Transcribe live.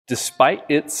Despite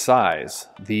its size,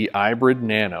 the iBrid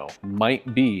Nano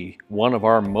might be one of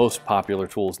our most popular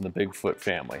tools in the BigFoot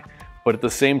family, but at the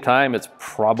same time, it's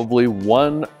probably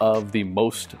one of the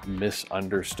most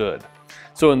misunderstood.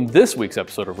 So in this week's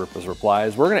episode of RUPES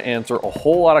Replies, we're going to answer a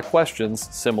whole lot of questions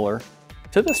similar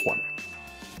to this one,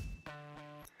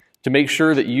 to make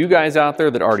sure that you guys out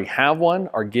there that already have one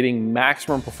are getting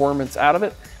maximum performance out of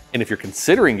it. And if you're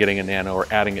considering getting a Nano or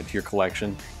adding it to your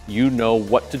collection, you know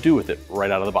what to do with it right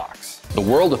out of the box. The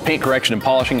world of paint correction and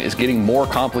polishing is getting more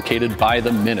complicated by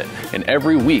the minute. And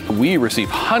every week we receive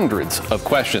hundreds of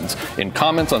questions in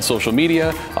comments on social media,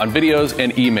 on videos,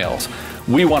 and emails.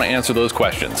 We want to answer those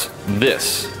questions.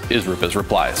 This is RUPES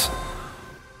Replies.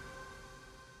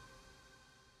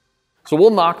 So we'll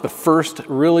knock the first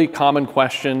really common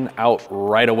question out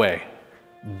right away.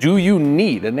 Do you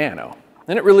need a Nano?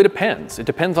 And it really depends. It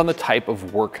depends on the type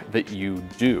of work that you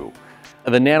do.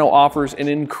 The Nano offers an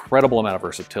incredible amount of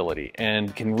versatility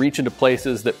and can reach into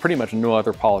places that pretty much no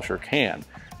other polisher can.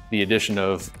 The addition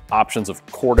of options of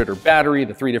corded or battery,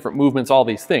 the 3 different movements, all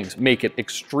these things make it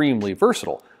extremely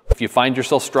versatile. If you find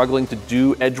yourself struggling to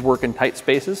do edge work in tight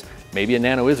spaces, maybe a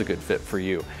Nano is a good fit for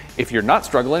you. If you're not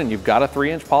struggling and you've got a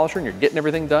 3-inch polisher and you're getting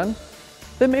everything done,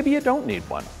 then maybe you don't need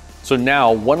one. So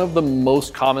now, one of the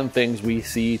most common things we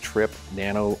see trip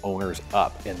Nano owners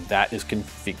up, and that is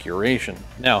configuration.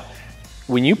 Now,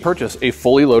 when you purchase a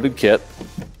fully loaded kit,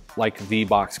 like the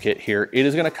box kit here, it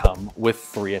is gonna come with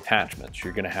 3 attachments.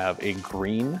 You're gonna have a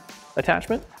green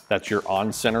attachment, that's your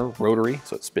on-center rotary,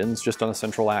 so it spins just on a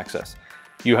central axis.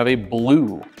 You have a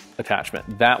blue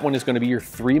attachment. That one is gonna be your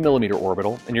 3mm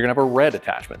orbital, and you're gonna have a red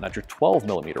attachment, that's your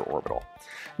 12mm orbital.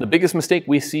 The biggest mistake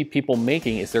we see people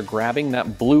making is they're grabbing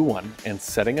that blue one and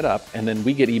setting it up, and then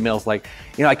we get emails like,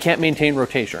 I can't maintain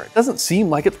rotation. It doesn't seem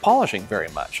like it's polishing very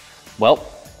much. Well,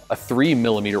 a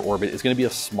 3mm orbit is gonna be a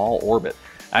small orbit.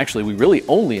 Actually, we really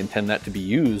only intend that to be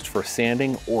used for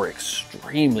sanding or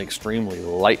extremely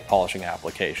light polishing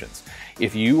applications.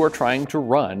 If you are trying to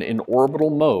run in orbital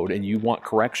mode and you want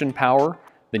correction power,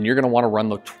 then you're gonna wanna run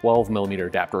the 12mm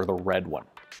adapter, or the red one.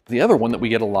 The other one that we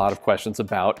get a lot of questions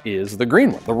about is the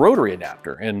green one, the rotary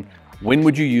adapter. And when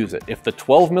would you use it? If the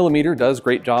 12mm does a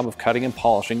great job of cutting and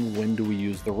polishing, when do we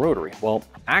use the rotary? Well,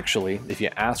 actually, if you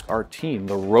ask our team,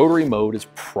 the rotary mode is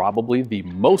probably the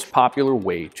most popular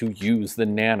way to use the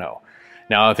Nano.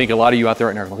 Now, I think a lot of you out there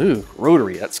right now are going, ooh,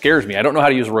 rotary, that scares me. I don't know how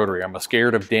to use rotary. I'm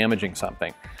scared of damaging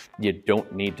something. You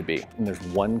don't need to be. And there's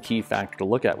one key factor to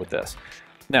look at with this.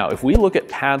 Now, if we look at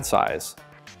pad size,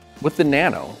 with the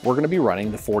Nano, we're gonna be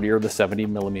running the 40 or the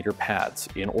 70mm pads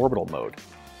in orbital mode.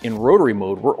 In rotary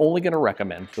mode, we're only gonna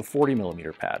recommend the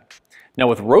 40mm pad. Now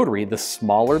with rotary, the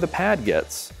smaller the pad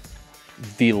gets,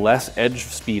 the less edge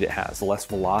speed it has, the less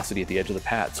velocity at the edge of the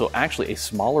pad. So actually a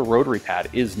smaller rotary pad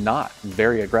is not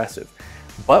very aggressive.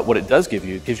 But what it does give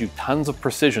you, it gives you tons of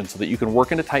precision so that you can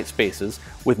work into tight spaces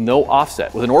with no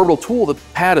offset. With an orbital tool, the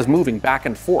pad is moving back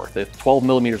and forth. At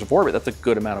 12mm of orbit, that's a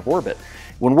good amount of orbit.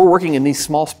 When we're working in these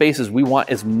small spaces, we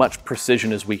want as much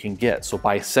precision as we can get. So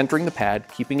by centering the pad,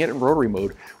 keeping it in rotary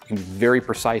mode, we can be very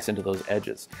precise into those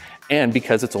edges. And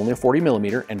because it's only a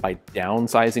 40mm, and by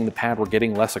downsizing the pad, we're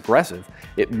getting less aggressive,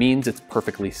 it means it's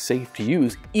perfectly safe to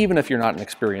use, even if you're not an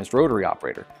experienced rotary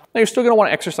operator. Now you're still gonna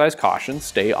wanna exercise caution,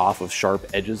 stay off of sharp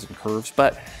edges and curves,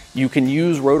 but you can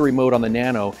use rotary mode on the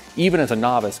Nano, even as a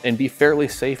novice, and be fairly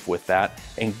safe with that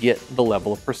and get the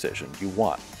level of precision you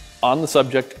want. On the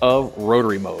subject of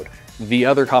rotary mode, the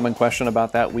other common question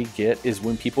about that we get is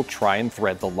when people try and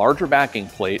thread the larger backing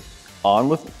plate on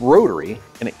with rotary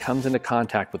and it comes into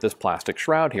contact with this plastic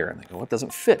shroud here, and they go, well, it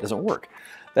doesn't fit, doesn't work.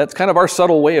 That's kind of our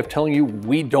subtle way of telling you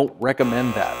we don't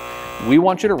recommend that. We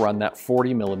want you to run that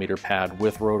 40mm pad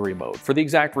with rotary mode for the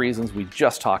exact reasons we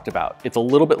just talked about. It's a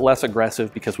little bit less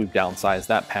aggressive because we've downsized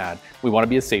that pad. We want to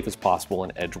be as safe as possible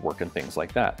in edge work and things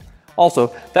like that.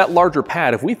 Also, that larger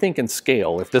pad, if we think in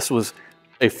scale, if this was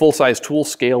a full-size tool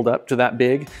scaled up to that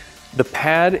big, the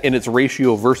pad and its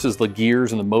ratio versus the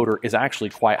gears and the motor is actually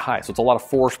quite high. So it's a lot of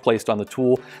force placed on the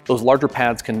tool. Those larger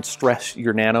pads can stress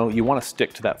your Nano. You want to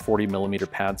stick to that 40mm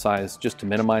pad size just to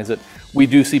minimize it. We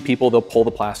do see people, they'll pull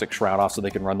the plastic shroud off so they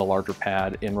can run the larger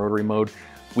pad in rotary mode.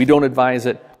 We don't advise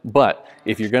it, but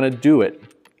if you're going to do it,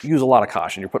 use a lot of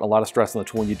caution. You're putting a lot of stress on the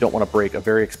tool and you don't want to break a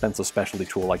very expensive specialty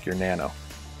tool like your Nano.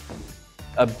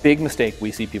 A big mistake we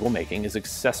see people making is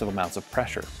excessive amounts of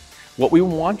pressure. What we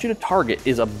want you to target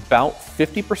is about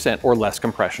 50% or less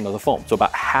compression of the foam, so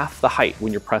about half the height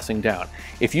when you're pressing down.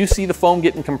 If you see the foam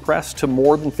getting compressed to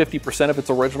more than 50% of its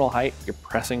original height, you're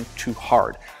pressing too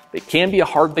hard. It can be a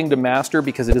hard thing to master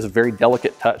because it is a very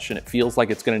delicate touch and it feels like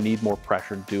it's going to need more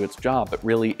pressure to do its job, but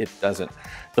really it doesn't.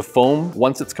 The foam,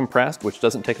 once it's compressed, which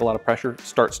doesn't take a lot of pressure,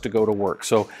 starts to go to work.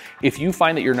 So if you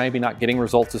find that you're maybe not getting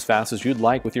results as fast as you'd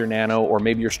like with your Nano, or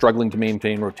maybe you're struggling to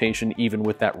maintain rotation even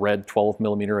with that red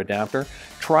 12mm adapter,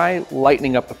 try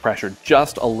lightening up the pressure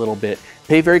just a little bit.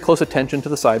 Pay very close attention to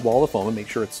the sidewall of the foam and make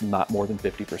sure it's not more than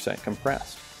 50%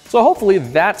 compressed. So hopefully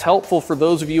that's helpful for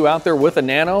those of you out there with a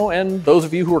Nano and those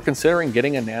of you who are considering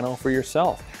getting a Nano for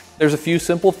yourself. There's a few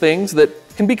simple things that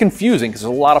can be confusing because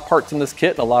there's a lot of parts in this kit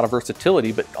and a lot of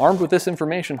versatility, but armed with this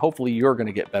information, hopefully you're going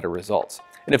to get better results.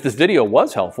 And if this video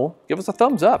was helpful, give us a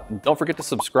thumbs up and don't forget to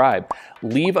subscribe.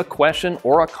 Leave a question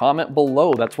or a comment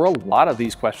below. That's where a lot of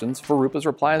these questions for RUPES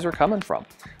Replies are coming from.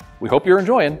 We hope you're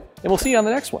enjoying, and we'll see you on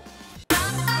the next one.